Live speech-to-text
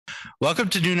Welcome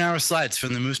to Noon Hour Slides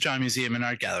from the Moose Jaw Museum and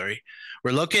Art Gallery.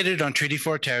 We're located on Treaty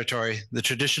 4 territory, the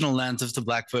traditional lands of the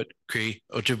Blackfoot, Cree,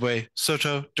 Ojibwe,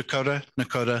 Saulteaux, Dakota,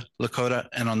 Nakota, Lakota,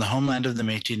 and on the homeland of the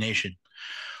Métis Nation.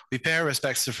 We pay our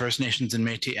respects to First Nations and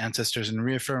Métis ancestors and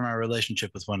reaffirm our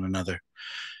relationship with one another.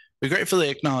 We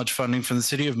gratefully acknowledge funding from the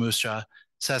City of Moose Jaw,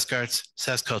 SaskArts,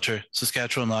 SaskCulture,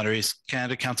 Saskatchewan Lotteries,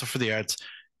 Canada Council for the Arts,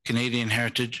 Canadian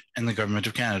Heritage, and the Government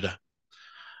of Canada.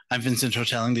 I'm Vincent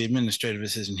Houghtaling, the administrative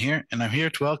assistant here, and I'm here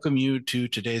to welcome you to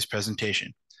today's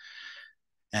presentation.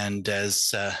 And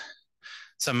as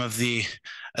some of the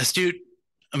astute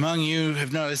among you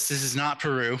have noticed, this is not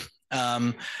Peru.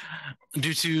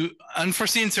 Due to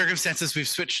unforeseen circumstances, we've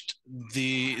switched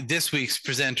this week's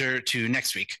presenter to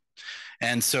next week.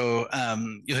 And so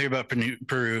you'll hear about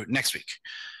Peru next week.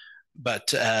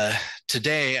 But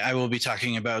today I will be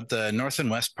talking about the north and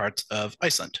west parts of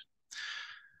Iceland.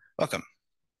 Welcome.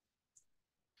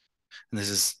 And this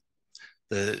is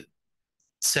the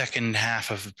second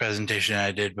half of the presentation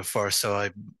I did before, so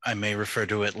I may refer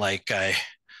to it like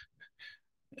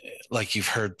you've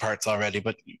heard parts already,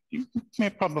 but you may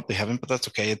probably haven't, but that's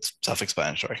okay. It's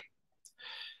self-explanatory.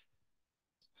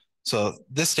 So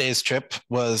this day's trip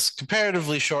was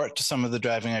comparatively short to some of the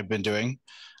driving I've been doing.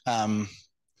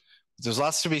 There's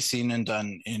lots to be seen and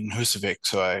done in Husavik,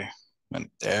 so I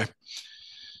went there.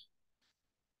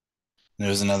 There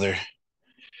was another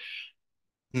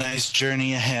nice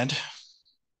journey ahead.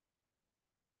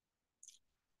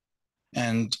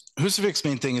 And Husavik's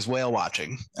main thing is whale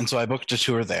watching. And so I booked a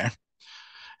tour there.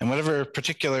 And whatever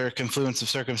particular confluence of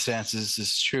circumstances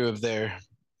is true of their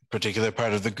particular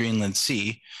part of the Greenland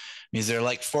Sea means there are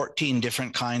like 14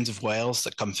 different kinds of whales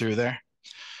that come through there.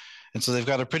 And so they've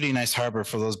got a pretty nice harbor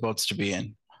for those boats to be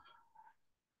in.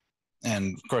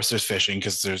 And of course there's fishing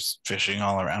because there's fishing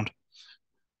all around.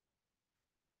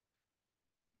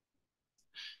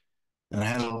 And I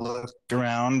had a look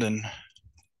around and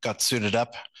got suited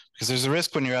up because there's a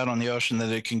risk when you're out on the ocean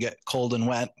that it can get cold and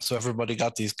wet. So everybody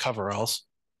got these coveralls.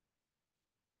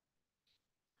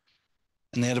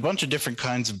 And they had a bunch of different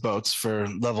kinds of boats for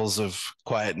levels of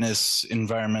quietness,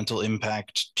 environmental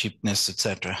impact, cheapness,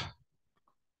 etc.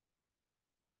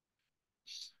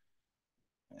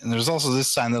 And there's also this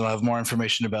sign that I'll have more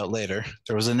information about later.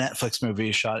 There was a Netflix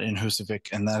movie shot in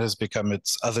Husavik, and that has become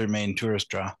its other main tourist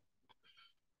draw.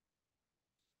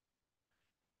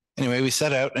 Anyway, we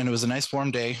set out and it was a nice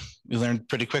warm day. We learned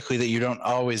pretty quickly that you don't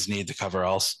always need the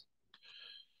coveralls.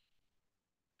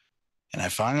 And I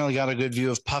finally got a good view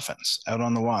of puffins out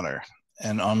on the water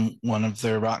and on one of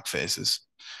their rock faces.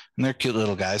 And they're cute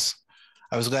little guys.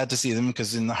 I was glad to see them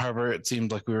because in the harbor, it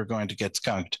seemed like we were going to get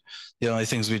skunked. The only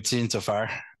things we'd seen so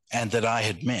far and that I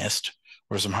had missed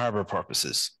were some harbor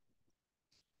porpoises.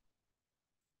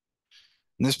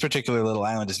 And this particular little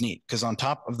island is neat because on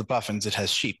top of the puffins, it has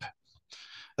sheep.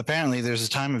 Apparently, there's a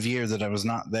time of year that I was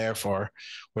not there for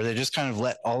where they just kind of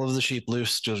let all of the sheep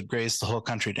loose to graze the whole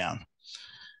country down.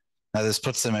 Now, this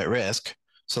puts them at risk.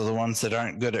 So the ones that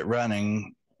aren't good at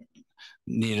running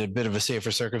need a bit of a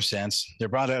safer circumstance. They're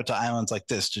brought out to islands like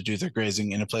this to do their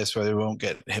grazing in a place where they won't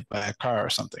get hit by a car or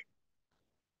something.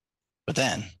 But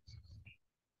then,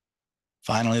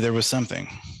 finally, there was something.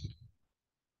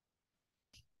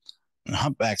 The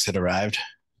humpbacks had arrived.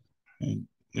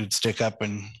 You'd stick up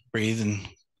and breathe and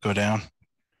go down.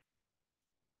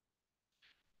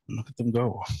 Look at them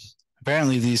go.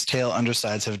 Apparently, these tail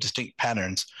undersides have distinct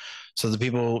patterns, so the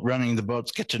people running the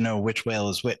boats get to know which whale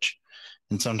is which.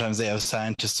 And sometimes they have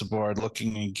scientists aboard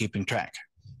looking and keeping track.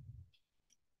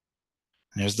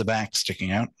 There's the back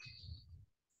sticking out.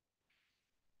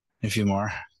 A few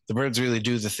more. The birds really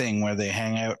do the thing where they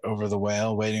hang out over the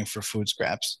whale waiting for food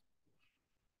scraps.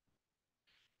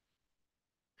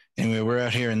 Anyway, we're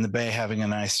out here in the bay having a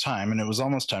nice time, and it was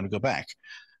almost time to go back.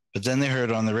 But then they heard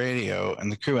on the radio,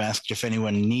 and the crew asked if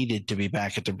anyone needed to be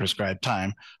back at the prescribed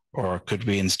time, or could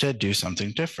we instead do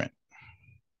something different?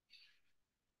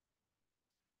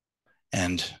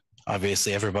 And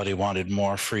obviously, everybody wanted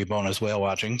more free bonus whale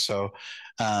watching, so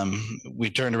we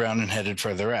turned around and headed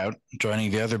further out,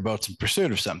 joining the other boats in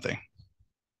pursuit of something.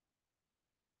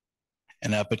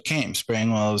 And up it came, spraying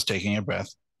while I was taking a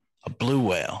breath, a blue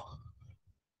whale.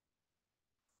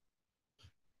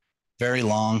 Very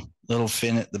long, little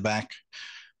fin at the back.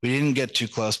 We didn't get too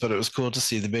close, but it was cool to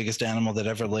see the biggest animal that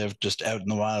ever lived just out in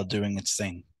the wild doing its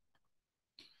thing.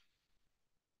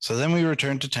 So then we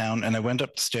returned to town and I went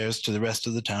up the stairs to the rest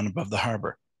of the town above the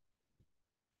harbor.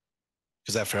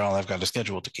 Because after all, I've got a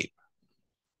schedule to keep.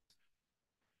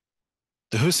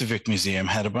 The Husavik Museum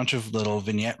had a bunch of little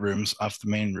vignette rooms off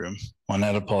the main room. One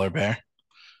had a polar bear.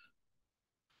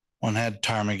 One had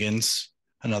ptarmigans.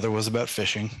 Another was about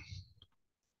fishing.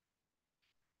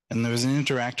 And there was an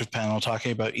interactive panel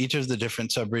talking about each of the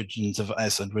different subregions of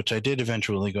Iceland, which I did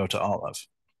eventually go to all of.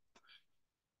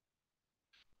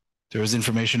 There was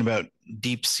information about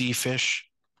deep sea fish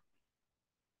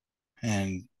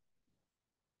and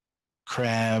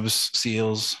crabs,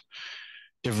 seals,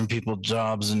 different people's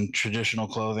jobs and traditional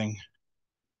clothing.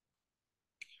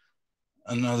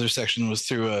 Another section was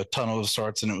through a tunnel of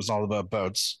sorts, and it was all about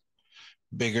boats,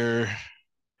 bigger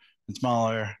and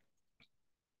smaller,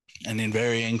 and in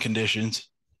varying conditions.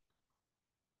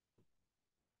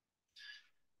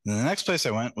 And the next place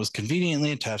I went was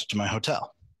conveniently attached to my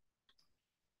hotel.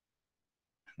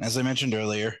 As I mentioned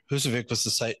earlier, Husavik was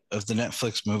the site of the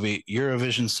Netflix movie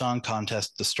Eurovision Song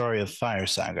Contest: The Story of Fire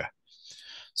Saga.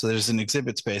 So there's an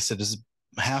exhibit space that is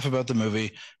half about the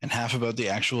movie and half about the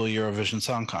actual Eurovision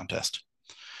Song Contest.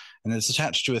 And it's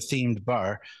attached to a themed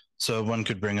bar, so one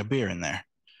could bring a beer in there.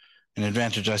 An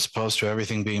advantage, I suppose, to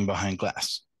everything being behind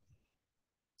glass.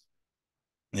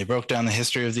 They broke down the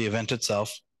history of the event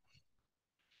itself,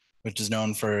 which is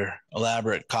known for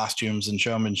elaborate costumes and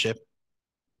showmanship.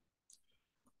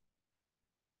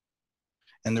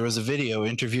 And there was a video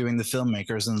interviewing the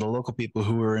filmmakers and the local people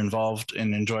who were involved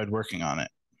and enjoyed working on it.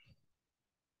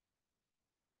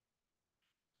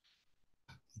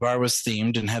 The bar was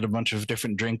themed and had a bunch of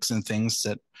different drinks and things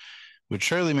that would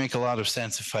surely make a lot of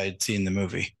sense if I had seen the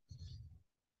movie.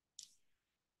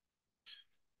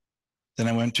 Then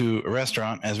I went to a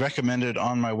restaurant as recommended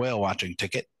on my whale watching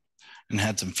ticket and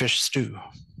had some fish stew.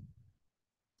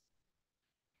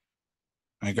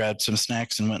 I grabbed some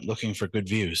snacks and went looking for good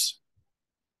views.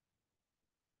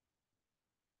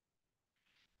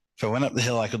 If I went up the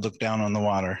hill, I could look down on the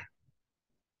water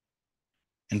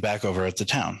and back over at the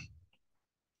town.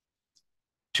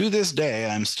 To this day,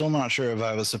 I'm still not sure if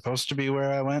I was supposed to be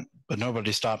where I went, but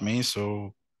nobody stopped me,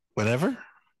 so whatever.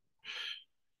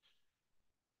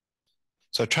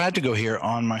 So I tried to go here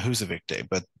on my Husavik day,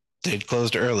 but they'd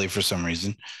closed early for some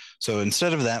reason. So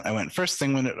instead of that, I went first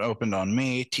thing when it opened on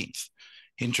May 18th,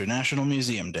 International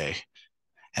Museum Day.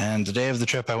 And the day of the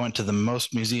trip, I went to the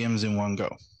most museums in one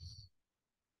go.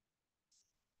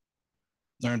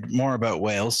 Learned more about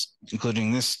whales,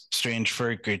 including this strange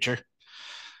furry creature.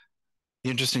 The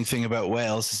interesting thing about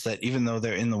whales is that even though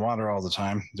they're in the water all the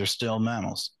time, they're still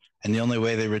mammals. And the only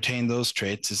way they retain those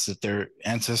traits is that their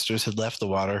ancestors had left the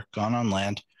water, gone on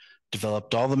land,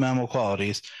 developed all the mammal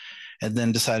qualities, and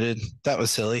then decided that was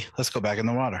silly, let's go back in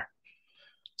the water.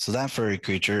 So that furry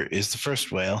creature is the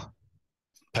first whale,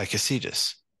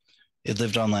 Pachycetus. It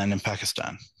lived on land in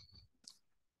Pakistan.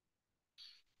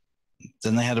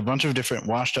 Then they had a bunch of different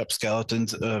washed up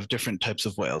skeletons of different types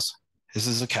of whales. This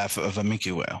is a calf of a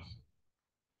minke whale.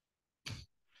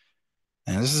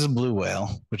 And this is a blue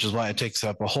whale, which is why it takes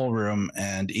up a whole room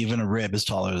and even a rib is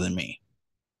taller than me.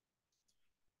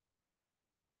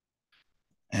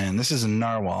 And this is a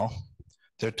narwhal.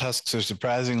 Their tusks are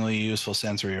surprisingly useful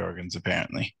sensory organs,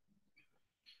 apparently.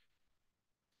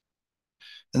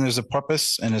 Then there's a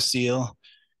porpoise and a seal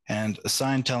and a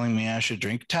sign telling me I should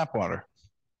drink tap water.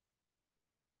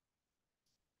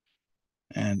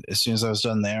 And as soon as I was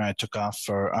done there, I took off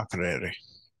for Akureyri.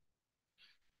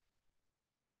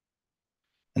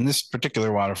 And this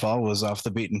particular waterfall was off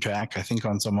the beaten track, I think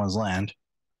on someone's land.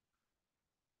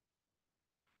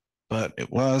 But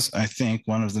it was, I think,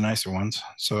 one of the nicer ones.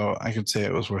 So I could say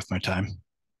it was worth my time.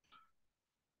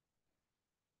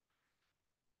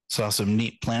 Saw some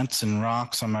neat plants and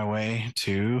rocks on my way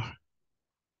to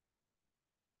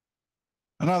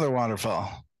another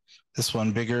waterfall. This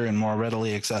one bigger and more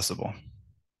readily accessible.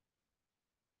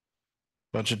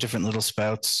 Bunch of different little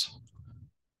spouts,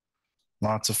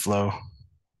 lots of flow.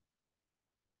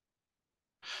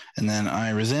 And then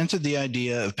I resented the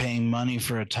idea of paying money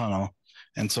for a tunnel.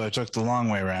 And so I took the long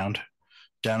way around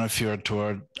down a fjord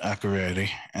toward Akureyri,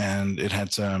 and it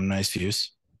had some nice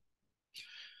views.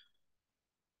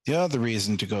 The other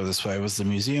reason to go this way was the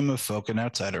Museum of Folk and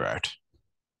Outsider Art.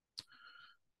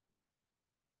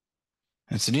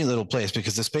 It's a neat little place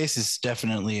because the space is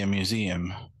definitely a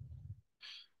museum.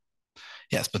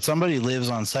 Yes, but somebody lives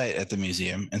on site at the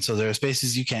museum, and so there are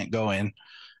spaces you can't go in,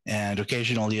 and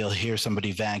occasionally you'll hear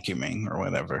somebody vacuuming or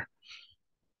whatever.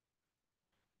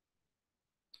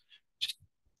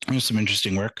 There's some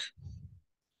interesting work.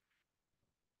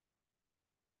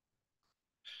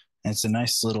 And it's a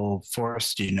nice little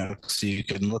foresty nook, so you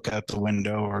can look out the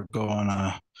window or go on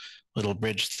a little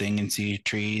bridge thing and see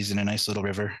trees and a nice little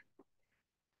river.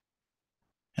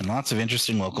 And lots of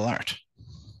interesting local art.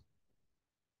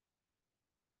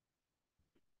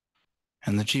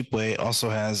 And the cheap way also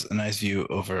has a nice view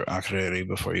over Akureyri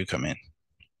before you come in.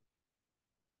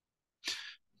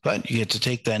 But you get to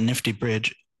take that nifty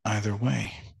bridge either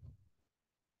way.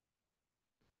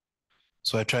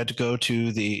 So I tried to go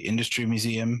to the Industry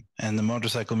Museum and the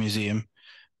Motorcycle Museum,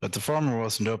 but the former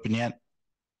wasn't open yet,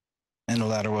 and the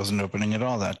latter wasn't opening at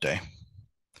all that day.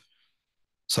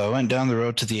 So I went down the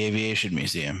road to the Aviation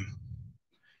Museum.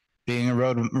 Being a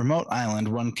remote island,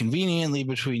 one conveniently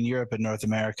between Europe and North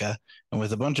America, and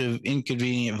with a bunch of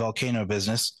inconvenient volcano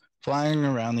business, flying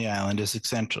around the island is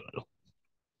essential.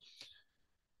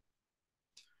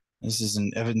 This is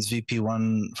an Evans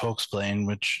VP1 folks plane,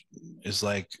 which is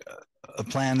like a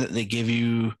plan that they give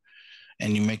you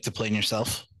and you make the plane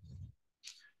yourself.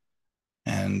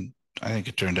 And I think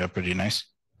it turned out pretty nice.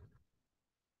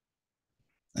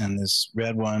 And this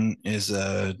red one is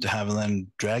a de Havilland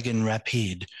Dragon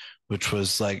Rapide, which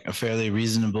was like a fairly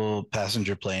reasonable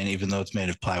passenger plane, even though it's made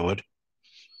of plywood.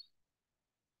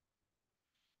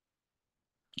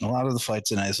 A lot of the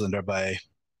flights in Iceland are by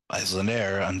Iceland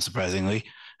Air, unsurprisingly,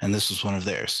 and this was one of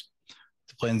theirs.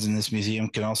 The planes in this museum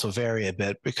can also vary a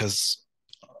bit because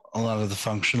a lot of the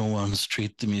functional ones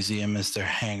treat the museum as their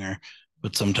hangar,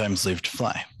 but sometimes leave to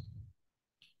fly.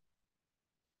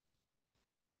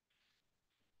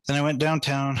 Then I went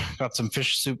downtown, got some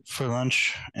fish soup for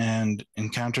lunch, and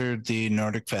encountered the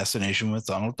Nordic fascination with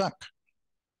Donald Duck.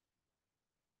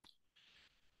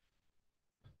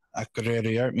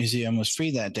 Akureyri Art Museum was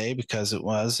free that day because it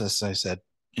was, as I said,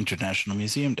 International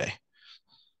Museum Day.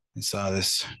 I saw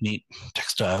this neat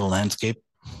textile landscape,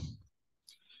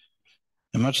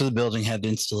 and much of the building had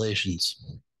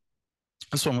installations.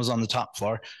 This one was on the top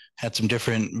floor, had some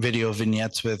different video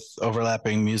vignettes with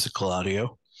overlapping musical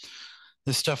audio.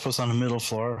 This stuff was on the middle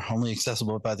floor, only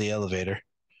accessible by the elevator.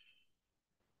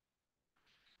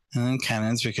 And then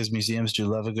cannons, because museums do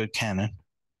love a good cannon.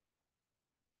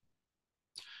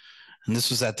 And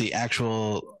this was at the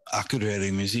actual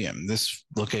Akureyri Museum. This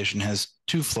location has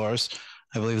 2 floors.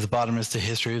 I believe the bottom is the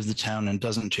history of the town and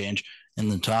doesn't change.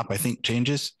 And the top, I think,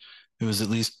 changes. It was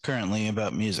at least currently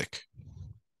about music.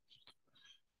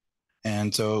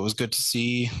 And so it was good to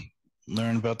see,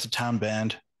 learn about the town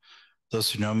band. Those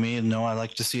who know me know I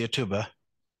like to see a tuba.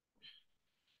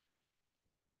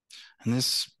 And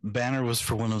this banner was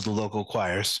for one of the local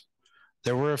choirs.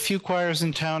 There were a few choirs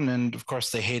in town, and of course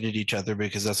they hated each other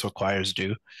because that's what choirs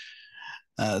do.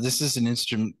 This is an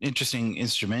interesting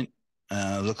instrument.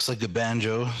 Looks like a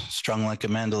banjo, strung like a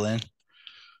mandolin.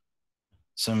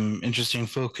 Some interesting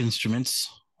folk instruments,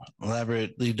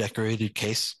 elaborately decorated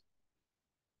case.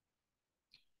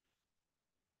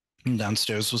 And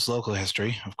downstairs was local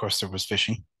history. Of course, there was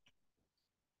fishing.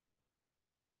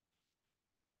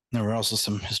 There were also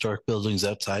some historic buildings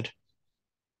outside.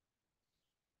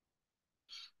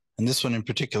 And this one in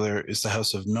particular is the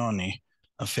house of Noni,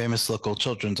 a famous local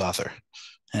children's author.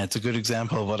 And it's a good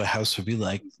example of what a house would be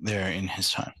like there in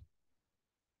his time.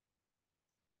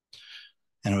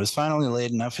 And it was finally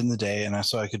late enough in the day, and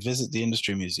so I could visit the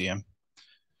Industry Museum.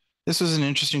 This was an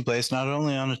interesting place, not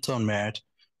only on its own merit,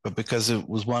 but because it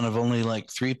was one of only like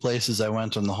 3 places I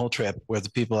went on the whole trip where the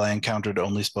people I encountered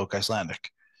only spoke Icelandic.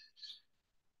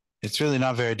 It's really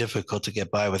not very difficult to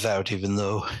get by without, even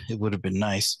though it would have been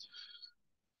nice.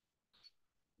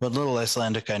 What little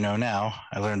Icelandic I know now,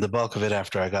 I learned the bulk of it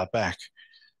after I got back.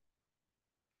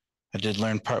 I did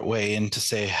learn part way in to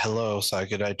say hello so I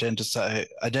could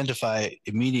identify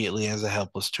immediately as a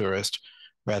helpless tourist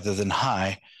rather than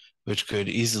hi, which could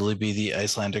easily be the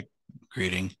Icelandic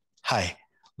greeting, hi,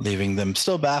 leaving them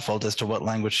still baffled as to what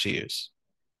language to use.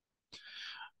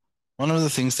 One of the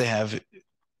things they have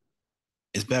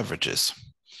is beverages.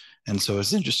 And so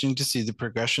it's interesting to see the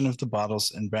progression of the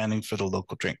bottles and branding for the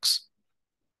local drinks.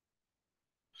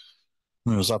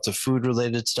 And there was lots of food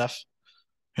related stuff.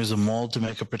 Here's a mold to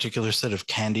make a particular set of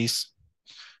candies.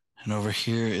 And over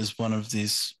here is one of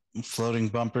these floating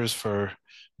bumpers for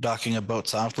docking a boat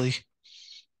softly.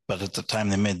 But at the time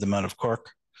they made them out of cork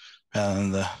rather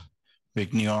than the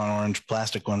big neon orange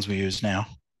plastic ones we use now.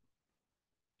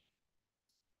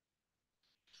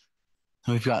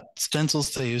 And we've got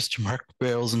stencils they use to mark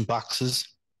barrels and boxes,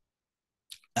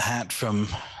 a hat from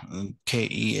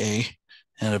KEA,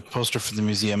 and a poster for the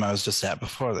museum I was just at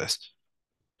before this.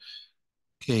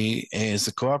 KEA is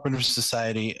the Cooperative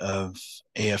Society of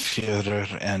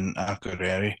Eyjafjörður and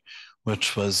Akureyri,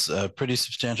 which was a pretty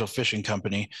substantial fishing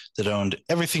company that owned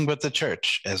everything but the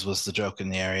church, as was the joke in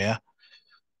the area.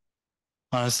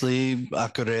 Honestly,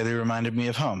 Akureyri reminded me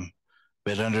of home.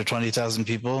 Bit under 20,000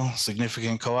 people,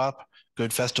 significant co-op,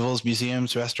 good festivals,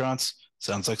 museums, restaurants.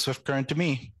 Sounds like Swift Current to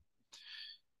me.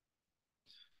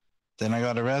 Then I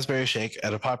got a raspberry shake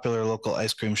at a popular local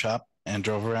ice cream shop and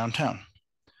drove around town.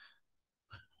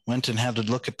 Went and had a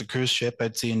look at the cruise ship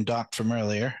I'd seen docked from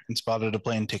earlier and spotted a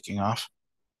plane taking off.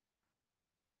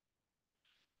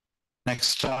 Next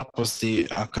stop was the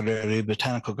Akureyri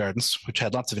Botanical Gardens, which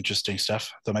had lots of interesting stuff,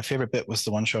 though my favorite bit was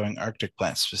the one showing Arctic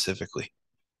plants specifically.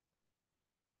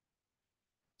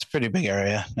 It's a pretty big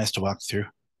area, nice to walk through.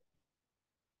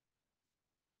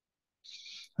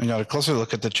 I got a closer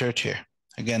look at the church here.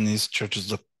 Again, these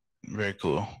churches look very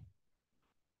cool.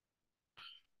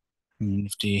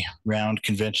 Nifty round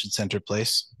convention center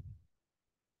place.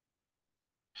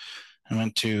 I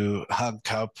went to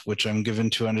Hagkaup, which I'm given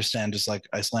to understand is like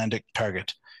Icelandic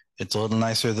Target. It's a little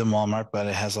nicer than Walmart, but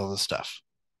it has all the stuff.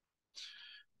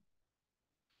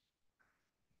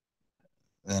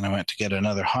 Then I went to get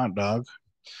another hot dog.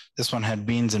 This one had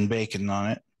beans and bacon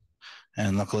on it,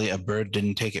 and luckily a bird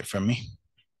didn't take it from me.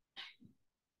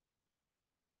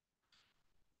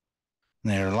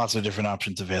 There are lots of different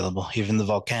options available, even the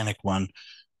volcanic one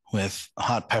with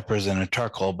hot peppers and a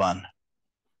charcoal bun.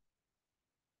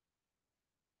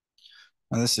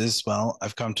 And this is, well,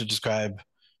 I've come to describe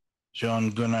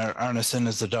Jón Gunnar Arnason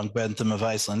as the Dunk Bentham of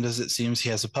Iceland, as it seems he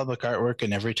has a public artwork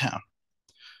in every town.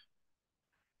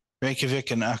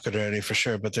 Reykjavik and Akureyri for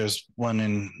sure, but there's one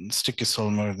in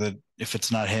Stykkishólmur that if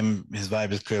it's not him, his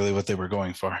vibe is clearly what they were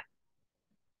going for.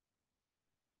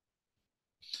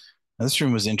 Now, this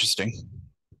room was interesting.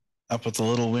 Up with a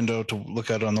little window to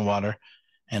look out on the water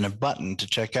and a button to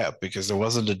check out because there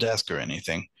wasn't a desk or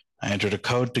anything. I entered a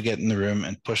code to get in the room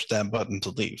and pushed that button to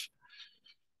leave.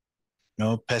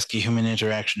 No pesky human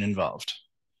interaction involved.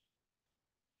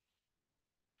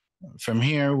 From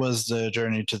here was the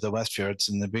journey to the Westfjords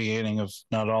and the beginning of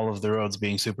not all of the roads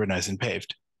being super nice and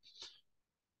paved.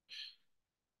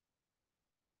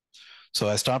 So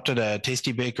I stopped at a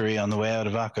tasty bakery on the way out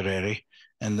of Akureyri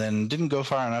and then didn't go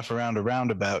far enough around a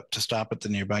roundabout to stop at the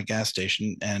nearby gas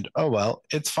station. And oh well,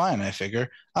 it's fine, I figure.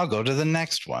 I'll go to the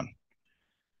next one.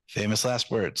 Famous last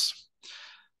words.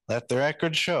 Let the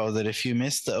record show that if you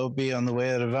miss the OB on the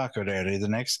way out of Akureyri, the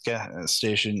next gas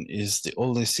station is the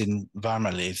Ollisin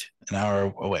Varmalid, an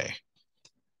hour away.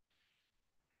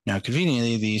 Now,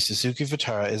 conveniently, the Suzuki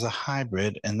Vitara is a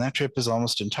hybrid, and that trip is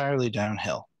almost entirely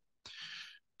downhill.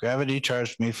 Gravity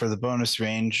charged me for the bonus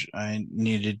range I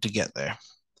needed to get there,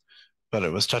 but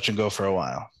it was touch and go for a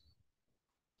while.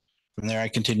 From there, I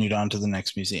continued on to the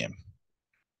next museum.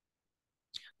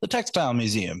 The Textile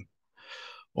Museum,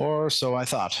 or so I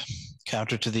thought.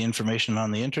 Counter to the information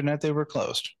on the internet, they were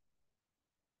closed.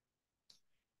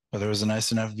 But there was a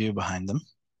nice enough view behind them.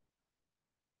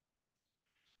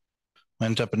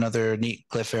 Went up another neat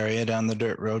cliff area down the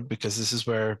dirt road because this is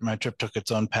where my trip took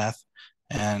its own path,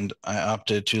 and I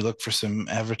opted to look for some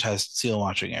advertised seal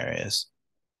watching areas.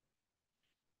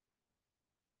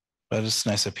 But it's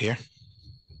nice up here.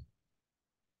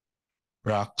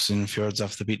 Rocks and fjords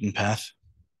off the beaten path.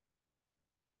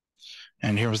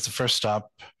 And here was the first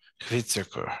stop,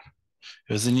 Kvitsirkur.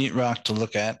 It was a neat rock to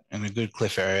look at and a good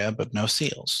cliff area, but no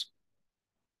seals.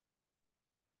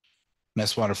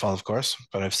 Nice waterfall, of course,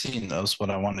 but I've seen those.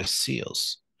 What I want is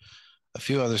seals. A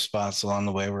few other spots along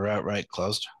the way were outright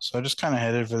closed, so I just kind of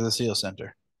headed for the seal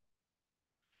center.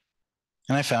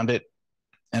 And I found it,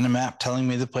 and a map telling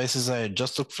me the places I had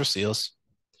just looked for seals.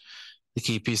 The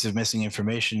key piece of missing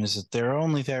information is that they're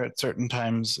only there at certain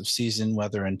times of season,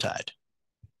 weather, and tide.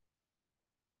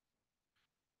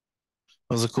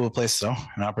 It was a cool place, though,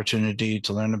 an opportunity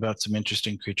to learn about some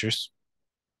interesting creatures.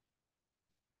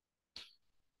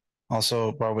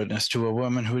 Also bore witness to a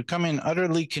woman who had come in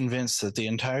utterly convinced that the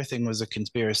entire thing was a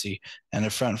conspiracy and a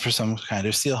front for some kind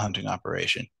of seal hunting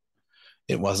operation.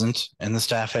 It wasn't, and the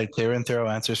staff had clear and thorough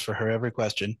answers for her every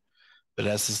question. But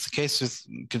as is the case with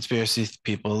conspiracy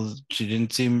people, she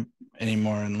didn't seem any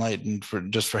more enlightened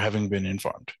for having been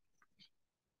informed.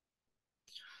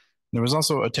 There was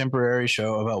also a temporary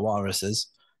show about walruses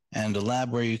and a lab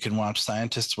where you can watch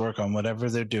scientists work on whatever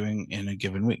they're doing in a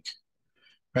given week.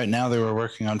 Right now, they were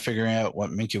working on figuring out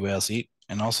what minke whales eat,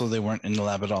 and also they weren't in the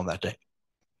lab at all that day.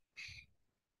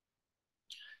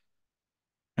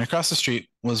 And across the street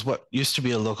was what used to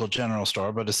be a local general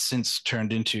store, but has since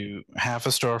turned into half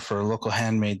a store for local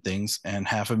handmade things and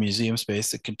half a museum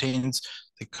space that contains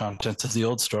the contents of the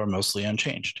old store mostly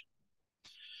unchanged.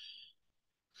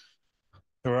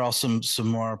 There were also some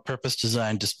more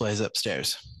purpose-designed displays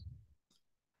upstairs.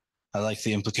 I like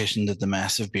the implication that the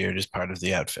massive beard is part of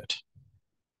the outfit.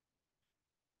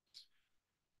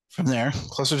 From there,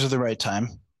 closer to the right time,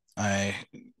 I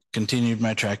continued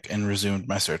my trek and resumed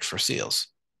my search for seals.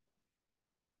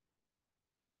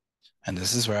 And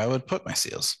this is where I would put my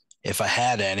seals, if I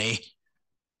had any.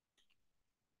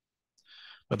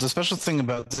 But the special thing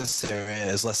about this area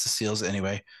is less the seals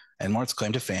anyway, and more its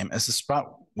claim to fame as the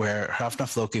spot where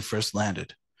Hrafnafloki first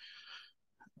landed.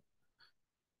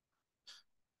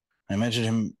 I mentioned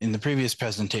him in the previous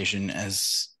presentation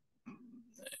as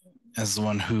the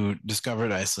one who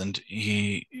discovered Iceland.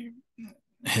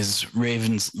 His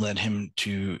ravens led him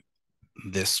to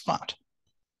this spot.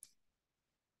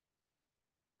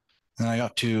 Then I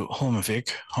got to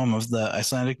Holmavik, home of the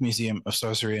Icelandic Museum of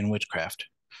Sorcery and Witchcraft,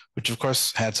 which of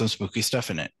course had some spooky stuff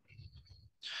in it.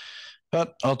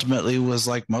 But ultimately was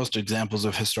like most examples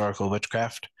of historical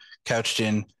witchcraft, couched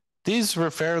in these were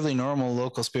fairly normal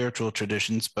local spiritual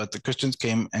traditions, but the Christians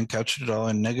came and couched it all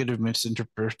in negative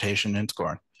misinterpretation and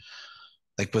scorn.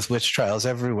 Like with witch trials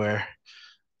everywhere,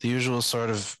 the usual sort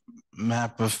of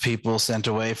map of people sent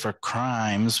away for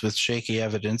crimes with shaky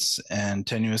evidence and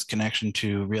tenuous connection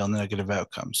to real negative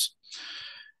outcomes.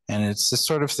 And it's this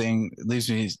sort of thing that leaves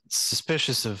me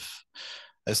suspicious of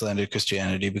Icelandic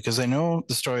Christianity, because I know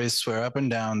the stories swear up and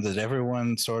down that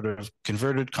everyone sort of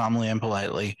converted calmly and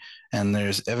politely, and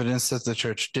there's evidence that the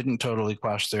church didn't totally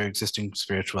quash their existing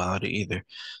spirituality either.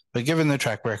 But given their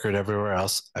track record everywhere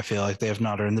else, I feel like they have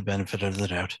not earned the benefit of the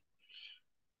doubt.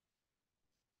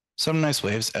 Some nice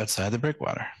waves outside the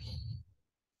breakwater.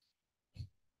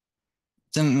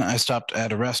 Then I stopped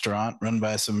at a restaurant run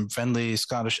by some friendly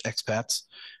Scottish expats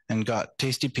and got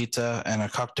tasty pizza and a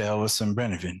cocktail with some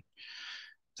Brennivin.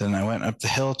 Then I went up the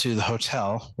hill to the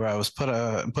hotel where I was put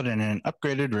in an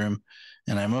upgraded room,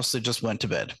 and I mostly just went to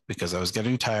bed because I was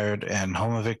getting tired, and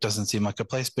Holmavik doesn't seem like a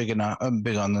place big on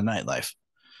the nightlife.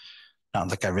 Not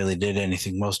like I really did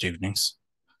anything most evenings.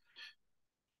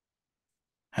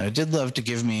 And it did love to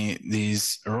give me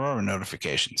these aurora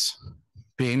notifications.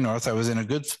 Being north, I was in a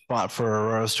good spot for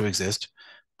auroras to exist,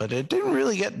 but it didn't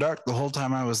really get dark the whole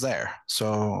time I was there, so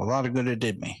a lot of good it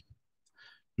did me.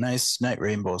 Nice night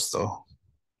rainbows, though.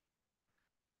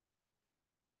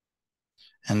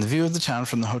 And the view of the town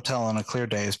from the hotel on a clear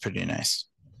day is pretty nice.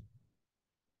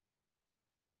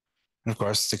 And of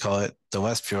course, they call it the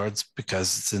West Fjords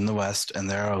because it's in the west and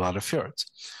there are a lot of fjords.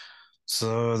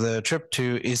 So the trip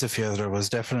to Isafjordur was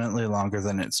definitely longer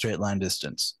than its straight line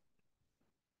distance.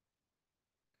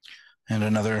 And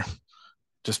another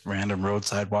just random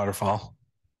roadside waterfall.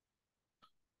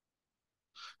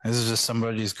 This is just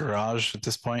somebody's garage at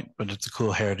this point, but it's a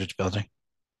cool heritage building.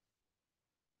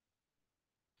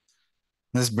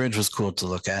 This bridge was cool to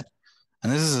look at.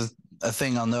 And this is a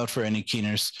thing I'll note for any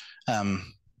keeners.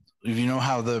 You know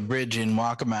how the bridge in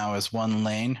Wakamau is one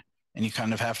lane and you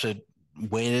kind of have to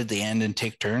wait at the end and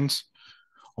take turns?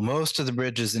 Well, most of the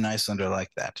bridges in Iceland are like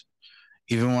that,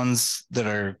 even ones that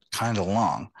are kind of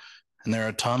long. And there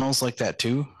are tunnels like that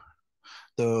too,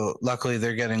 though luckily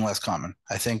they're getting less common.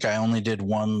 I think I only did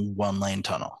one lane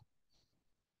tunnel.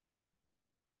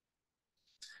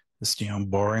 This,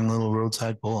 boring little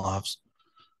roadside pull-offs.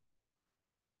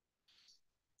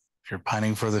 If you're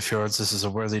pining for the fjords, this is a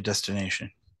worthy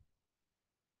destination.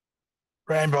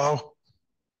 Rainbow.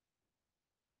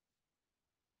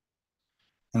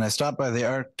 And I stopped by the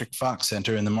Arctic Fox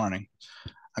Center in the morning.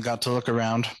 I got to look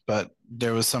around, but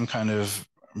there was some kind of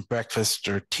breakfast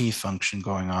or tea function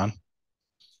going on.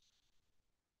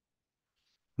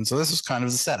 And so this was kind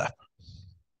of the setup.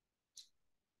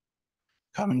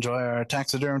 Come enjoy our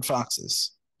taxidermed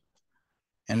foxes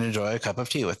and enjoy a cup of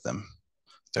tea with them.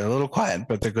 They're a little quiet,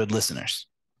 but they're good listeners.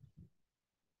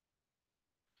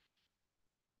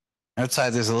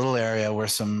 Outside, there's a little area where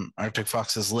some Arctic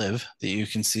foxes live that you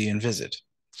can see and visit.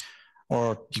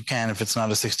 Or you can if it's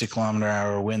not a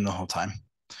 60-kilometer-hour wind the whole time.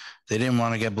 They didn't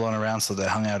want to get blown around, so they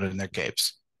hung out in their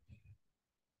capes.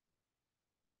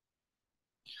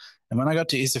 And when I got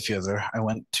to Isafjordur, I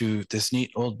went to this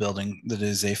neat old building that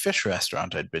is a fish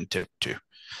restaurant I'd been tipped to.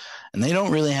 And they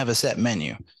don't really have a set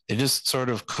menu. They just sort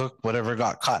of cook whatever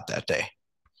got caught that day.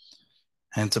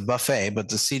 And it's a buffet, but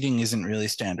the seating isn't really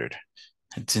standard.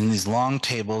 It's in these long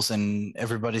tables and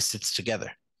everybody sits together.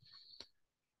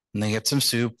 And they get some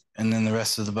soup and then the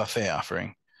rest of the buffet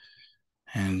offering.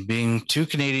 And being too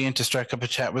Canadian to strike up a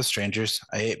chat with strangers,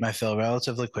 I ate my fill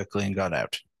relatively quickly and got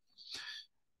out.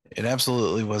 It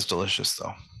absolutely was delicious,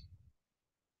 though.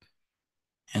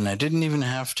 And I didn't even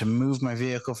have to move my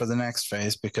vehicle for the next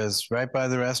phase because right by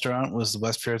the restaurant was the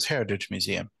Westfjords Heritage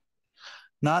Museum.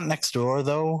 Not next door,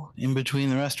 though. In between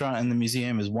the restaurant and the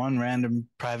museum is one random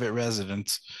private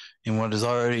residence in what is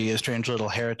already a strange little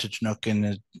heritage nook in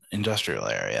the industrial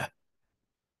area.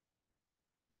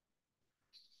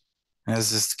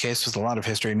 As is the case with a lot of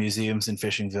history museums and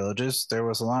fishing villages, there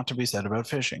was a lot to be said about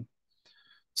fishing.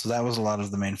 So that was a lot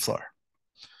of the main floor.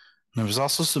 There was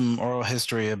also some oral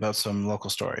history about some local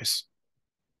stories,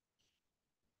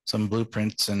 some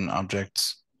blueprints and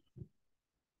objects.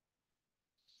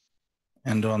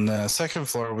 And on the second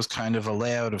floor was kind of a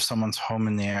layout of someone's home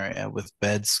in the area with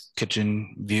beds,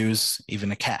 kitchen, views,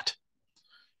 even a cat.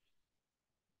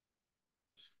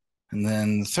 And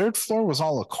then the third floor was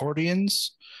all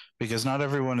accordions because not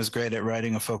everyone is great at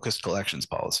writing a focused collections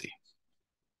policy.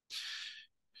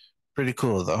 Pretty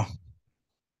cool, though.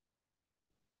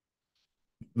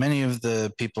 Many of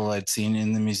the people I'd seen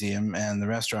in the museum and the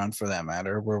restaurant, for that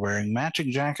matter, were wearing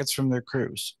matching jackets from their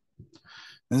crews.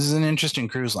 This is an interesting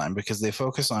cruise line because they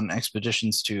focus on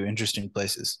expeditions to interesting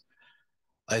places.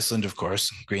 Iceland, of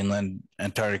course, Greenland,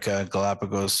 Antarctica,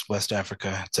 Galapagos, West Africa,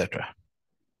 etc.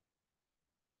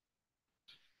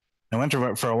 I went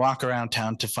for a walk around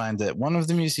town to find that one of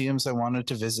the museums I wanted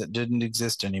to visit didn't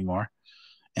exist anymore,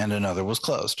 and another was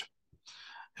closed.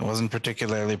 It wasn't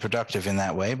particularly productive in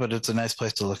that way, but it's a nice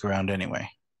place to look around anyway.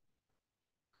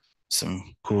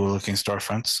 Some cool looking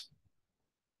storefronts.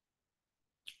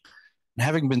 And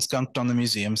having been skunked on the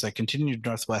museums, I continued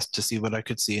northwest to see what I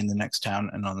could see in the next town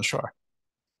and on the shore.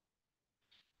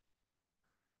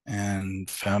 And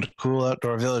found a cool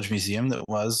outdoor village museum that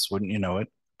was, wouldn't you know it,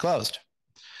 closed.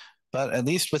 But at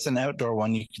least with an outdoor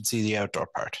one, you could see the outdoor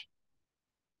part.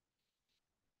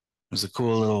 It was a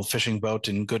cool little fishing boat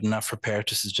in good enough repair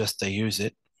to suggest they use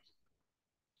it.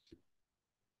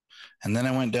 And then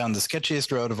I went down the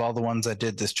sketchiest road of all the ones I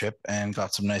did this trip and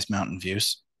got some nice mountain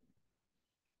views.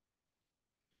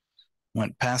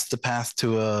 Went past the path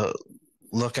to a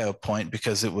lookout point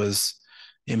because it was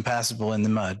impassable in the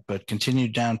mud, but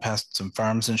continued down past some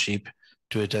farms and sheep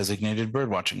to a designated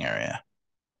birdwatching area.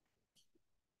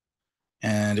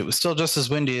 And it was still just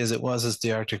as windy as it was at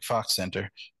the Arctic Fox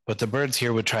Center, but the birds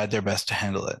here would try their best to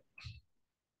handle it.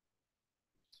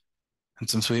 And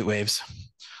some sweet waves.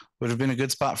 Would have been a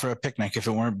good spot for a picnic if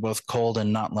it weren't both cold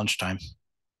and not lunchtime.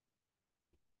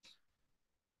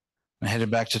 I headed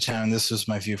back to town. This was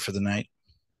my view for the night.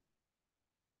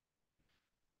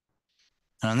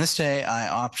 On this day, I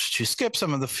opt to skip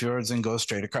some of the fjords and go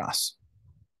straight across.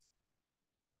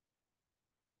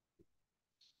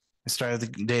 I started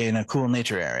the day in a cool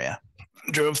nature area.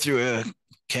 Drove through a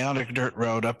chaotic dirt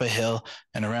road up a hill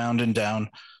and around and down,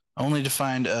 only to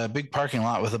find a big parking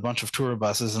lot with a bunch of tour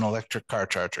buses and electric car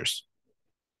chargers.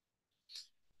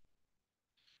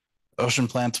 Ocean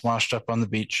plants washed up on the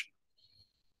beach.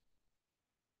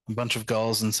 A bunch of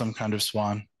gulls and some kind of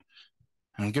swan.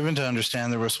 I'm given to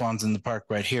understand there were swans in the park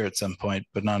right here at some point,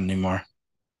 but not anymore.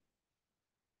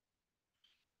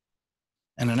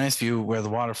 And a nice view where the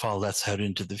waterfall lets out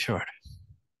into the fjord.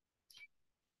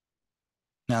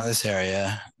 Now this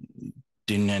area,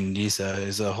 Dinendisa,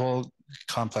 is a whole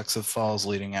complex of falls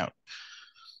leading out.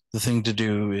 The thing to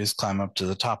do is climb up to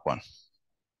the top one.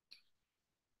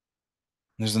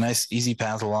 There's a nice easy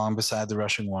path along beside the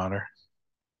rushing water.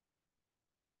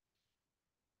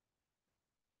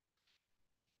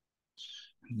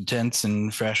 Dense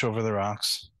and fresh over the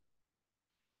rocks.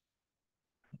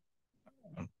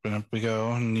 And up we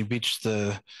go, and you beach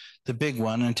the big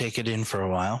one and take it in for a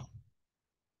while.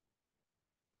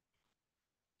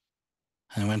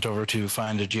 I went over to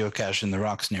find a geocache in the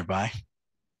rocks nearby.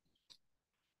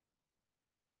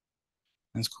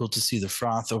 It's cool to see the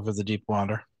froth over the deep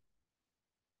water.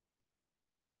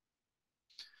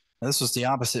 Now, this was the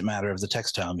opposite matter of the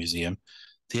textile museum.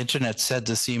 The internet said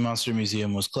the Sea Monster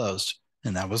Museum was closed,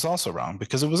 and that was also wrong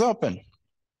because it was open.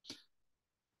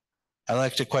 I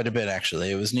liked it quite a bit,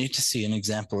 actually. It was neat to see an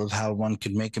example of how one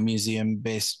could make a museum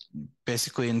based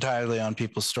basically entirely on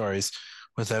people's stories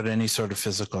without any sort of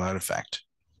physical artifact.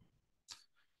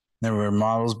 There were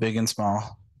models big and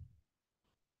small,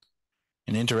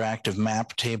 an interactive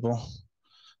map table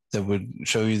that would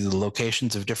show you the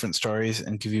locations of different stories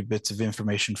and give you bits of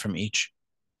information from each.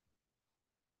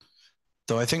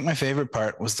 Though I think my favorite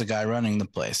part was the guy running the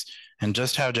place and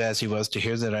just how jazzed he was to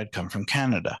hear that I'd come from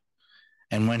Canada.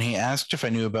 And when he asked if I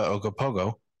knew about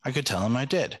Ogopogo, I could tell him I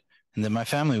did, and that my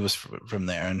family was from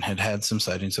there and had had some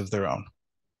sightings of their own.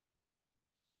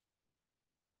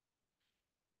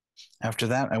 After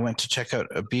that, I went to check out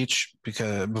a beach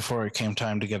before it came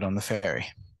time to get on the ferry.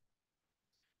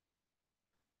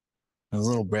 It was a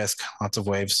little brisk, lots of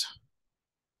waves.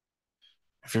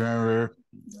 If you remember,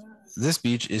 this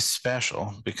beach is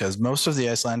special because most of the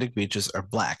Icelandic beaches are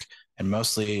black and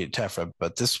mostly tephra,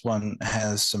 but this one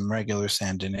has some regular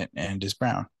sand in it and is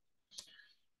brown.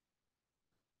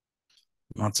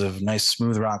 Lots of nice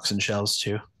smooth rocks and shells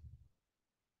too.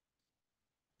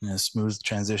 And a smooth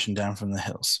transition down from the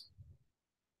hills.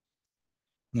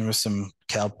 There was some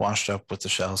kelp washed up with the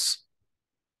shells.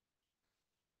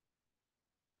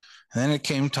 And then it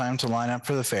came time to line up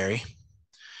for the ferry.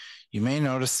 You may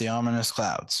notice the ominous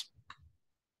clouds.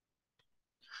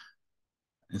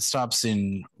 It stops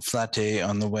in Flatey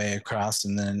on the way across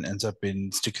and then ends up in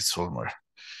Stykkishólmur.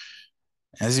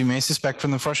 As you may suspect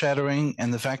from the foreshadowing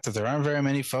and the fact that there aren't very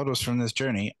many photos from this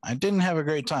journey, I didn't have a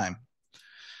great time.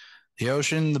 The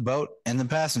ocean, the boat, and the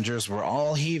passengers were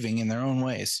all heaving in their own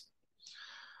ways.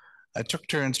 I took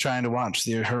turns trying to watch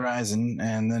the horizon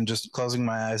and then just closing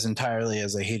my eyes entirely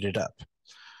as I heated up.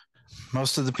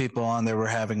 Most of the people on there were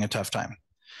having a tough time,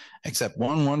 except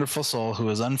one wonderful soul who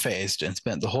was unfazed and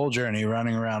spent the whole journey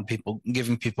running around people,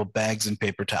 giving people bags and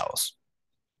paper towels.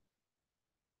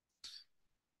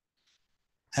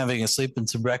 Having a sleep and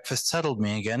some breakfast settled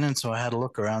me again, and so I had a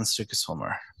look around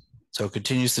Stykkishólmur. So it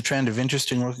continues the trend of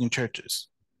interesting looking churches.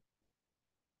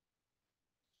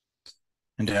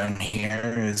 And down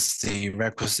here is the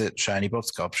requisite shiny boat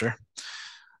sculpture.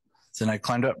 Then I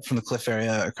climbed up from the cliff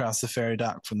area across the ferry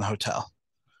dock from the hotel.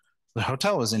 The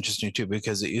hotel was interesting too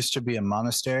because it used to be a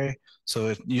monastery,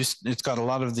 so it's got a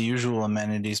lot of the usual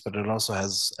amenities, but it also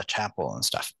has a chapel and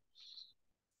stuff.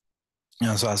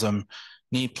 I saw some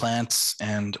neat plants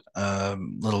and a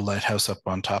little lighthouse up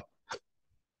on top.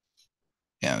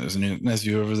 Yeah, there's a nice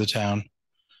view over the town.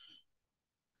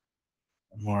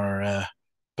 More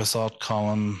basalt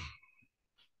column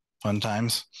fun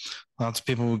times. Lots of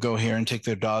people would go here and take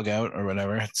their dog out or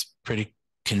whatever. It's pretty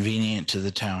convenient to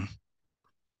the town.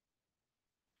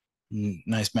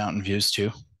 Nice mountain views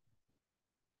too.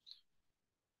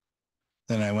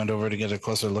 Then I went over to get a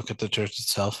closer look at the church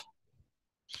itself.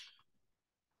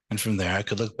 And from there, I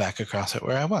could look back across it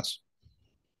where I was.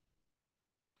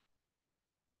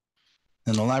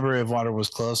 And the Library of Water was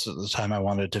closed at the time I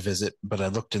wanted to visit, but I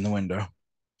looked in the window.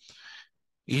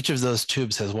 Each of those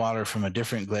tubes has water from a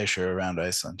different glacier around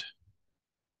Iceland.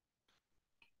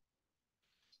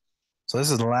 So this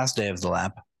is the last day of the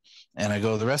lab, and I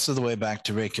go the rest of the way back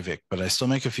to Reykjavik, but I still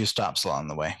make a few stops along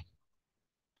the way.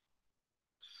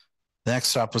 The next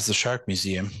stop was the Shark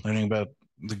Museum, learning about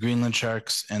the Greenland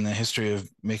sharks and the history of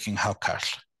making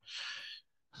hákarl.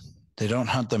 They don't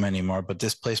hunt them anymore, but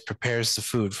this place prepares the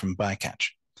food from bycatch.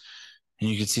 And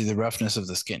you can see the roughness of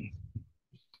the skin.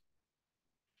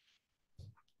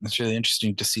 It's really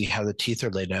interesting to see how the teeth are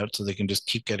laid out so they can just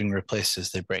keep getting replaced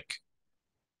as they break.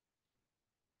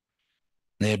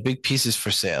 They had big pieces for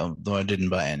sale, though I didn't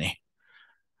buy any.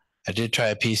 I did try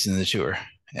a piece in the tour.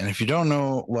 And if you don't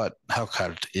know what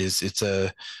hákarl is, it's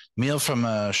a meal from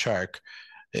a shark.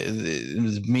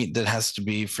 It's meat that has to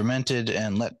be fermented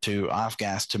and let to off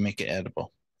gas to make it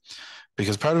edible.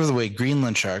 Because part of the way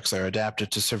Greenland sharks are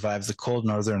adapted to survive the cold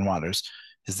northern waters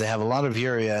is they have a lot of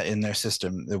urea in their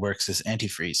system that works as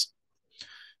antifreeze.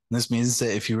 And this means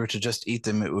that if you were to just eat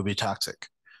them, it would be toxic.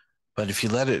 But if you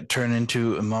let it turn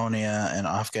into ammonia and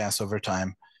off gas over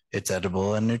time, it's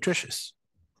edible and nutritious.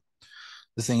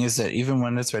 The thing is that even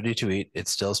when it's ready to eat, it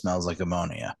still smells like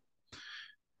ammonia.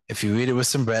 If you eat it with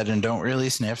some bread and don't really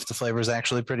sniff, the flavor is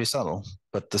actually pretty subtle,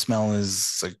 but the smell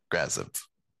is aggressive.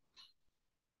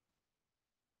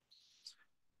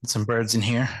 Some birds in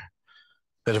here,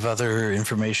 bit of other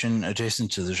information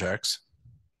adjacent to the sharks.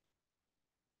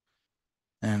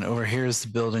 And over here is the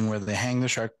building where they hang the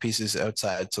shark pieces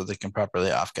outside so they can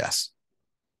properly off gas.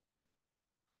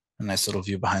 A nice little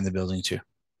view behind the building too.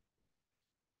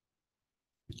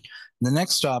 The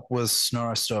next stop was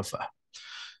Snorrastofa.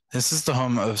 This is the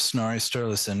home of Snorri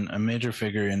Sturluson, a major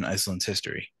figure in Iceland's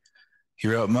history. He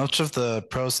wrote much of the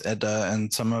Prose Edda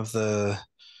and some of the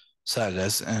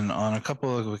sagas, and on a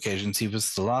couple of occasions he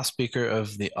was the law speaker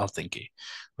of the Alþingi,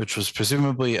 which was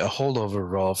presumably a holdover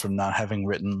role from not having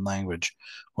written language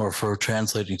or for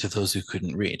translating to those who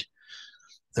couldn't read.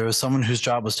 There was someone whose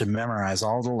job was to memorize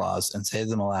all the laws and say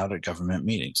them aloud at government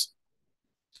meetings.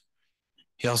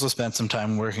 He also spent some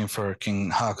time working for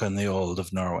King Haakon the Old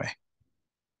of Norway.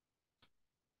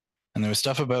 And there was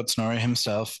stuff about Snorri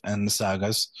himself and the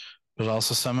sagas, but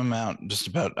also some amount just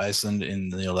about Iceland in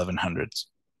the 1100s.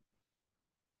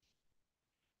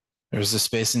 There was a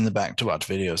space in the back to watch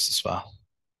videos as well.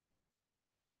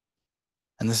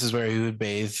 And this is where he would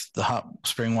bathe. The hot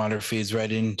spring water feeds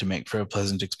right in to make for a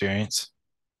pleasant experience.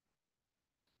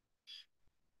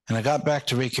 And I got back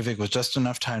to Reykjavik with just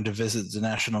enough time to visit the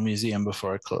National Museum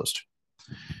before it closed.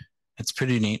 It's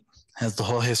pretty neat. It has the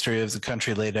whole history of the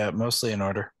country laid out mostly in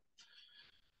order.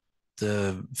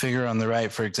 The figure on the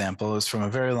right, for example, is from a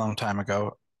very long time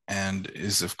ago and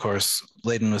is, of course,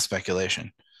 laden with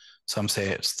speculation. Some say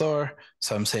it's Thor,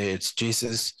 some say it's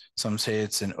Jesus, some say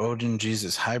it's an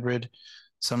Odin-Jesus hybrid,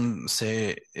 some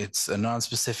say it's a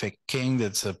non-specific king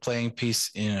that's a playing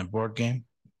piece in a board game.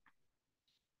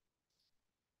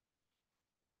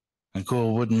 A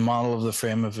cool wooden model of the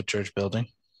frame of a church building.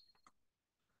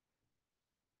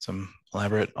 Some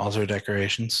elaborate altar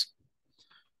decorations.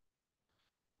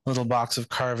 Little box of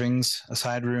carvings, a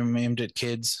side room aimed at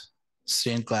kids,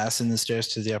 stained glass in the stairs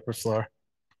to the upper floor.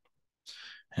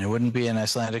 And it wouldn't be an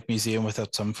Icelandic museum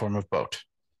without some form of boat.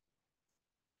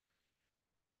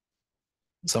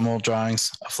 Some old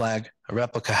drawings, a flag, a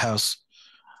replica house.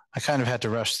 I kind of had to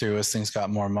rush through as things got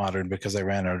more modern because I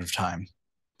ran out of time.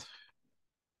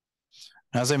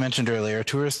 As I mentioned earlier,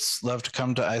 tourists love to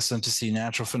come to Iceland to see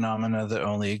natural phenomena that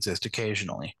only exist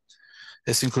occasionally.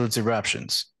 This includes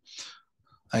eruptions.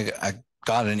 I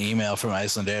got an email from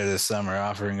Iceland Air this summer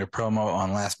offering a promo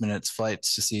on last-minute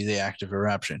flights to see the active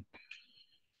eruption.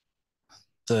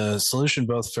 The solution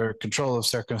both for control of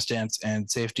circumstance and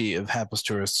safety of hapless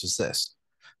tourists is this.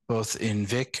 Both in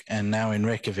Vik and now in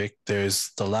Reykjavik,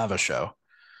 there's the lava show.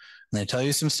 And they tell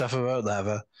you some stuff about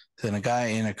lava. Then a guy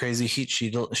in a crazy heat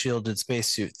shielded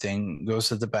spacesuit thing goes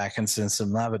to the back and sends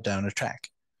some lava down a track.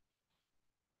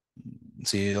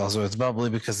 See, also it's bubbly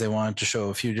because they wanted to show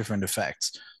a few different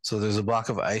effects. So there's a block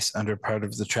of ice under part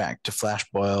of the track to flash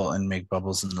boil and make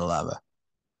bubbles in the lava.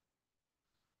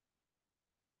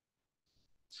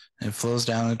 It flows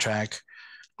down the track,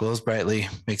 glows brightly,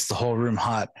 makes the whole room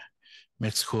hot,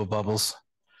 makes cool bubbles.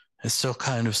 It's still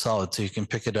kind of solid, so you can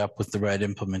pick it up with the right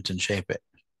implement and shape it.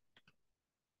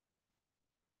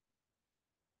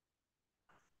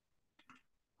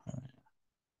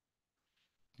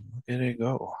 Look at it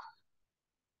go.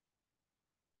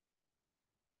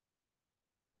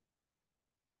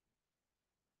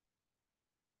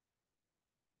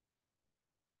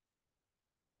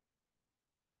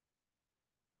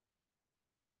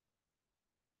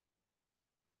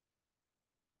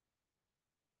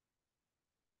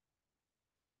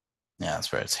 Yeah,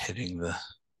 that's where it's hitting the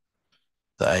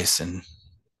ice and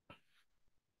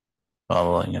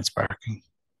bubbling and sparking.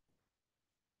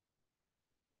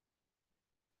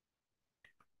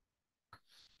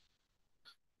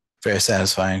 Very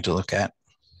satisfying to look at.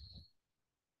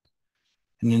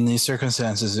 And in these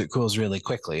circumstances, it cools really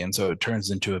quickly, and so it turns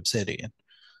into obsidian.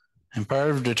 And part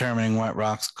of determining what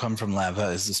rocks come from lava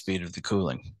is the speed of the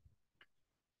cooling.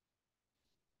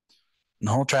 And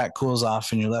the whole track cools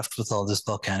off, and you're left with all this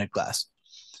volcanic glass.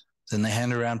 Then they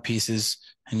hand around pieces,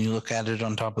 and you look at it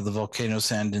on top of the volcano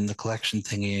sand in the collection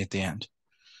thingy at the end.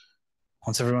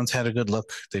 Once everyone's had a good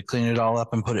look, they clean it all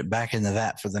up and put it back in the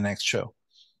vat for the next show.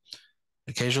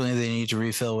 Occasionally they need to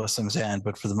refill with some sand,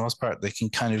 but for the most part, they can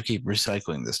kind of keep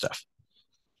recycling this stuff.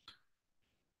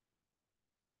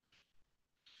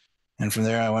 And from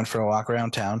there, I went for a walk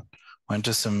around town, went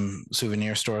to some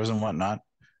souvenir stores and whatnot,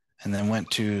 and then went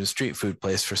to a street food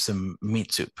place for some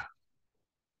meat soup.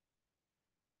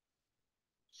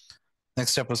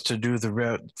 Next step was to do the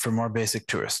route for more basic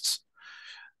tourists.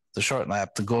 The short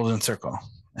lap, the Golden Circle,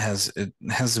 has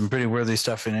some pretty worthy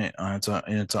stuff in it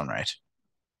in its own right.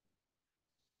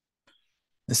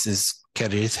 This is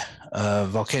Kerid, a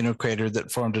volcano crater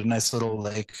that formed a nice little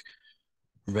lake,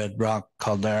 red rock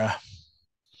caldera.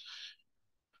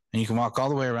 And you can walk all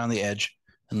the way around the edge,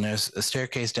 and there's a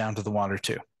staircase down to the water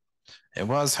too. It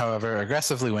was, however,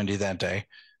 aggressively windy that day,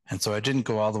 and so I didn't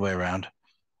go all the way around.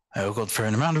 I ogled for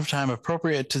an amount of time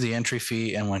appropriate to the entry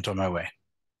fee and went on my way.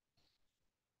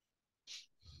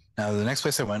 Now, the next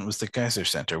place I went was the Kaiser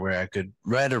Center, where I could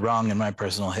right a wrong in my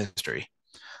personal history.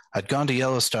 I'd gone to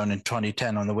Yellowstone in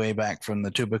 2010 on the way back from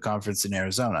the Tuba conference in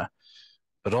Arizona,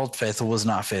 but Old Faithful was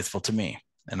not faithful to me,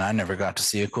 and I never got to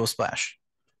see a cool splash.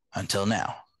 Until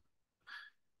now.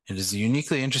 It is a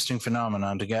uniquely interesting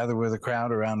phenomenon to gather with a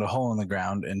crowd around a hole in the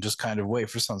ground and just kind of wait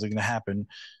for something to happen,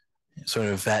 sort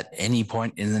of at any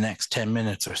point in the next 10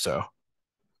 minutes or so.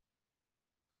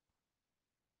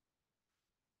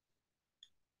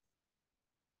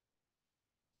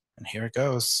 And here it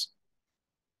goes.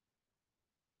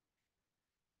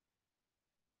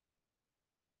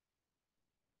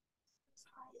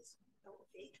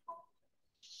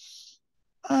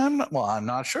 I'm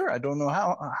not sure. I don't know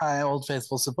how high Old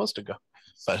Faithful's supposed to go,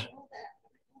 but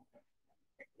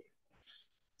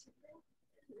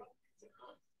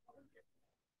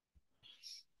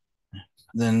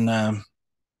then yeah,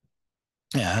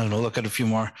 I had to look at a few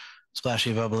more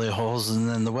splashy, bubbly holes, and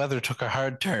then the weather took a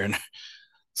hard turn,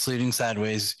 sleeting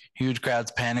sideways, huge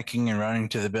crowds panicking and running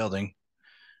to the building.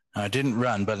 Now, I didn't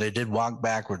run, but I did walk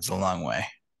backwards a long way.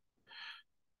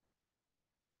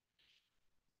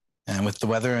 And with the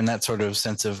weather and that sort of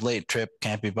sense of late trip,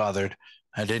 can't be bothered,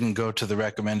 I didn't go to the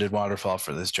recommended waterfall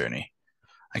for this journey.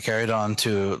 I carried on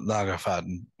to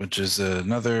Lagerfaden, which is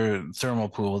another thermal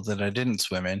pool that I didn't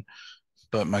swim in,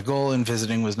 but my goal in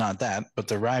visiting was not that, but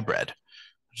the rye bread,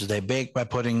 which they bake by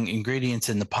putting ingredients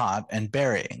in the pot and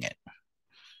burying it.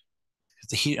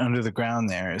 The heat under the ground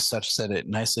there is such that it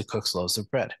nicely cooks loaves of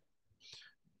bread.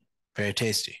 Very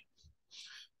tasty.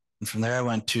 And from there, I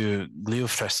went to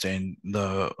Glyfrestein,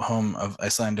 the home of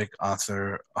Icelandic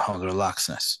author Halldór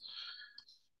Laxness.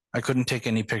 I couldn't take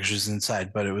any pictures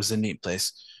inside, but it was a neat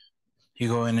place. You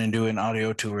go in and do an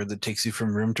audio tour that takes you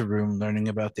from room to room, learning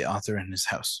about the author and his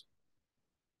house.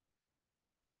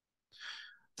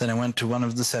 Then I went to one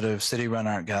of the set of city-run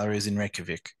art galleries in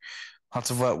Reykjavik.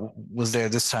 Lots of what was there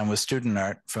this time was student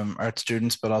art from art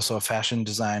students, but also fashion,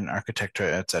 design, architecture,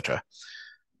 etc.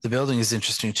 The building is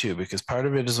interesting too, because part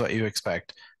of it is what you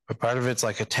expect, but part of it's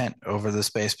like a tent over the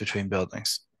space between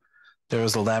buildings. There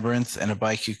was a labyrinth and a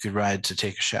bike you could ride to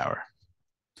take a shower.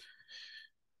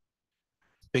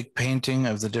 Big painting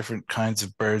of the different kinds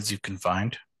of birds you can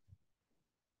find.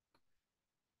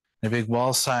 A big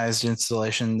wall-sized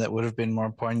installation that would have been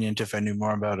more poignant if I knew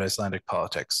more about Icelandic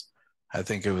politics. I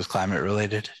think it was climate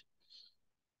related.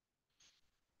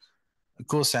 A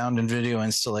cool sound and video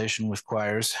installation with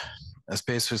choirs, a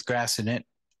space with grass in it,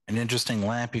 an interesting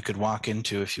lamp you could walk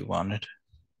into if you wanted.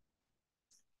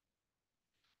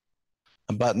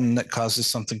 A button that causes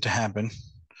something to happen.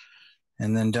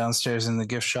 And then downstairs in the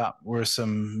gift shop were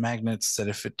some magnets that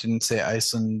if it didn't say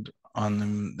Iceland on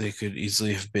them, they could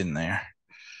easily have been there.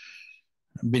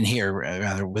 Been here,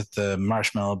 rather, with the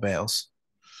marshmallow bales.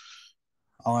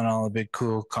 All in all, a big,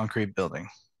 cool concrete building.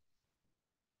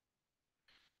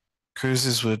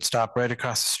 Cruises would stop right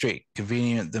across the street,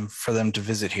 convenient for them to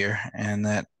visit here, and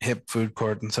that hip food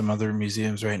court and some other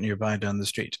museums right nearby down the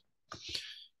street.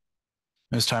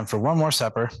 It was time for one more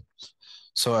supper,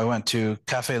 so I went to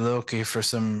Cafe Loki for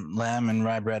some lamb and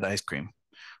rye bread ice cream,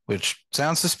 which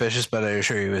sounds suspicious, but I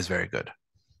assure you is very good.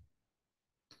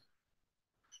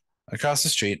 Across the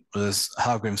street was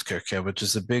Hallgrímskirkja, which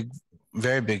is a big,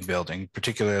 very big building,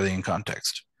 particularly in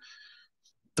context.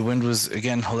 The wind was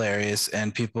again hilarious,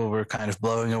 and people were kind of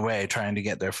blowing away trying to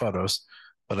get their photos.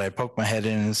 But I poked my head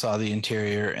in and saw the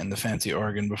interior and the fancy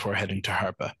organ before heading to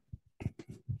Harpa.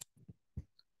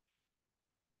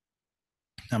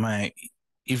 Now, my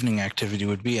evening activity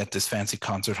would be at this fancy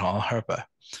concert hall, Harpa.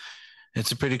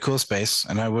 It's a pretty cool space,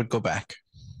 and I would go back.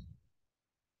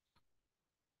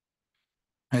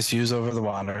 Nice views over the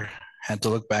water. Had to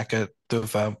look back at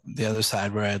the other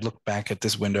side where I had looked back at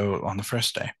this window on the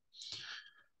first day.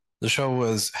 The show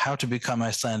was How to Become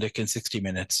Icelandic in 60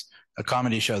 Minutes, a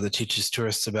comedy show that teaches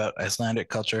tourists about Icelandic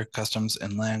culture, customs,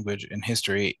 and language and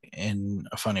history in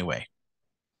a funny way.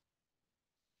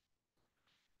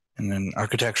 And an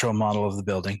architectural model of the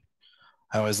building.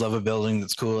 I always love a building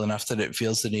that's cool enough that it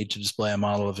feels the need to display a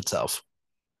model of itself.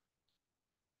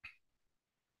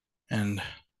 And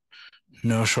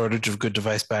no shortage of good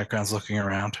device backgrounds looking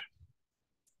around.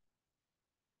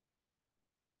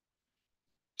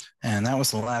 And that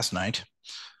was the last night.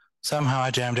 Somehow I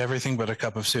jammed everything but a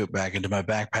cup of soup back into my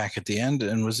backpack at the end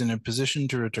and was in a position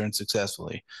to return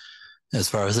successfully, as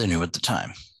far as I knew at the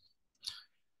time.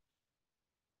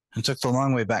 And took the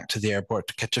long way back to the airport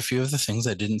to catch a few of the things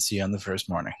I didn't see on the first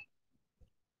morning.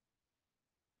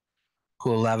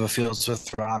 Cool lava fields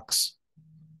with rocks,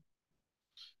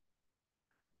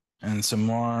 and some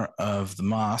more of the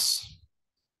moss.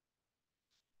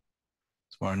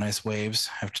 Some more nice waves.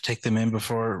 I have to take them in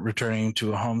before returning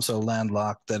to a home so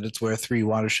landlocked that it's where 3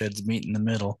 watersheds meet in the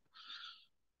middle.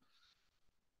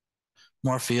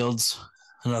 More fields,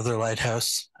 another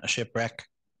lighthouse, a shipwreck.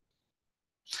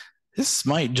 This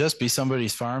might just be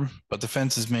somebody's farm, but the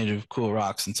fence is made of cool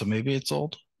rocks, and so maybe it's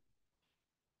old.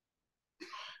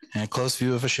 And a close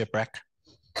view of a shipwreck.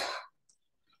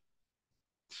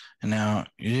 And now,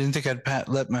 you didn't think I'd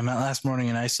let my last morning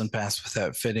in Iceland pass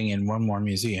without fitting in one more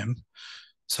museum.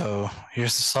 So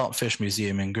here's the Saltfish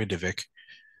Museum in Grindavik.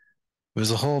 It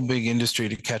was a whole big industry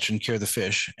to catch and cure the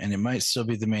fish, and it might still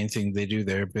be the main thing they do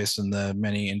there based on the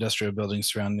many industrial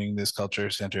buildings surrounding this culture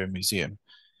center and museum.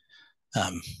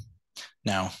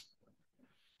 Now,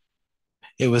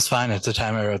 it was fine at the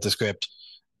time I wrote the script.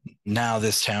 Now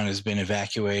this town has been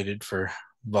evacuated for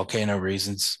volcano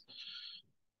reasons.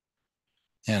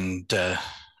 And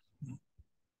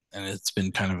it's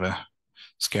been kind of a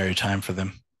scary time for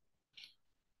them.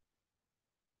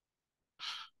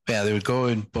 But yeah, they would go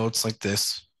in boats like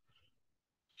this.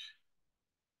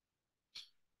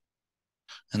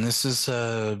 And this is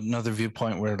another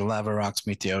viewpoint where the lava rocks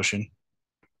meet the ocean.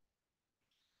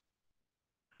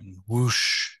 And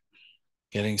whoosh,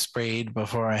 getting sprayed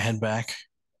before I head back.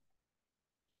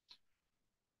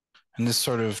 And this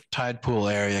sort of tide pool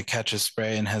area catches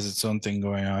spray and has its own thing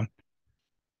going on.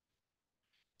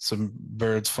 Some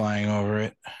birds flying over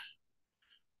it.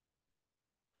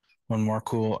 One more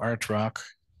cool arch rock.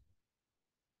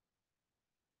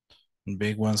 And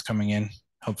big ones coming in.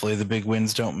 Hopefully the big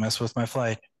winds don't mess with my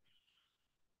flight.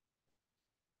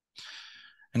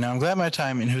 And now I'm glad my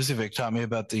time in Husavik taught me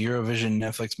about the Eurovision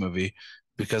Netflix movie,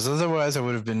 because otherwise I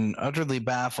would have been utterly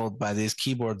baffled by these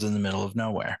keyboards in the middle of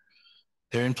nowhere.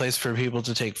 They're in place for people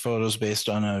to take photos based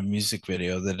on a music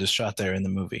video that is shot there in the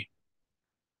movie.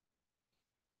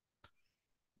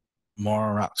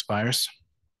 More rock spires.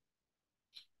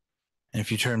 And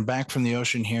if you turn back from the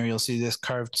ocean here, you'll see this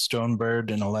carved stone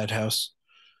bird in a lighthouse.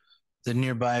 Then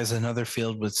nearby is another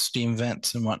field with steam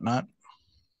vents and whatnot.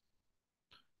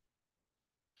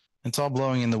 It's all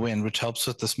blowing in the wind, which helps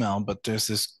with the smell, but there's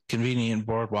this convenient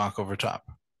boardwalk over top.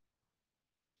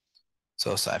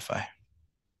 So sci-fi.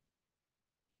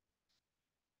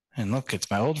 And look, it's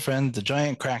my old friend, the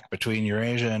giant crack between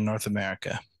Eurasia and North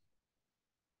America.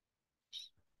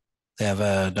 They have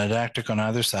a didactic on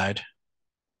either side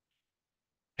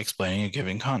explaining a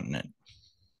given continent.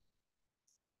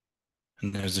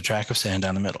 And there's a track of sand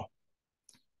down the middle.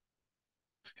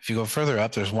 If you go further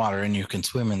up, there's water and you can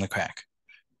swim in the crack.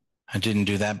 I didn't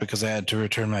do that because I had to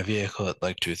return my vehicle at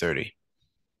like 2:30.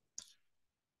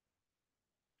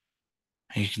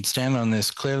 You can stand on this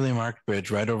clearly marked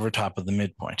bridge right over top of the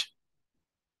midpoint.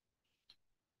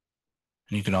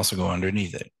 And you can also go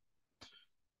underneath it.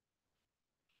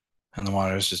 And the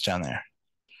water is just down there.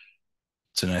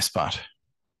 It's a nice spot.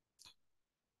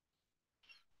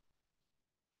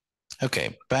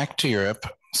 Okay, back to Europe,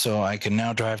 so I can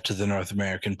now drive to the North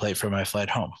American plate for my flight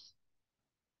home.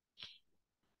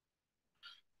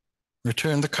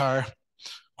 Returned the car,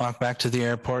 walked back to the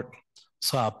airport,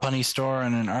 saw a punny store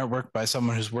and an artwork by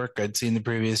someone whose work I'd seen the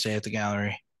previous day at the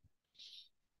gallery.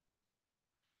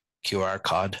 QR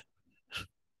code.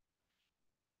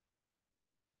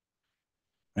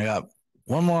 I got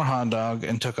one more hot dog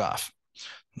and took off.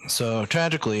 So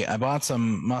tragically, I bought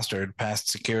some mustard past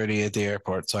security at the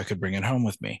airport so I could bring it home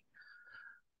with me.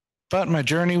 But my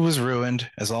journey was ruined,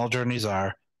 as all journeys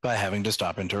are, by having to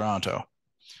stop in Toronto.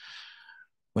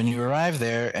 When you arrive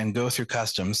there and go through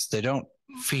customs, they don't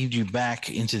feed you back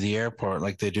into the airport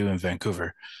like they do in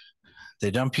Vancouver.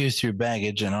 They dump you through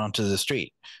baggage and onto the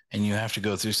street, and you have to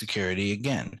go through security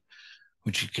again,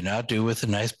 which you cannot do with a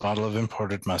nice bottle of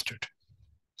imported mustard.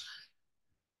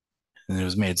 And it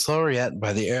was made slower yet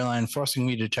by the airline forcing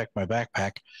me to check my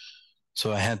backpack,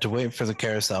 so I had to wait for the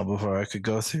carousel before I could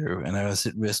go through, and I was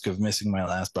at risk of missing my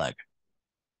last leg.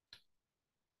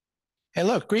 Hey,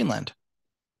 look, Greenland.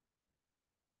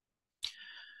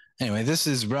 Anyway, this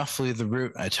is roughly the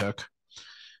route I took.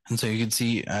 And so you can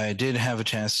see I did have a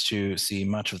chance to see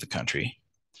much of the country,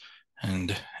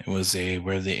 and it was a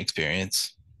worthy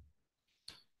experience.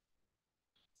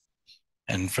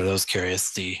 And for those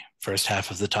curious, the first half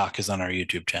of the talk is on our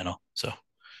YouTube channel. So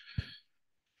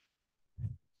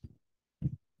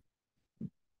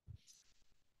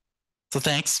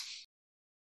thanks.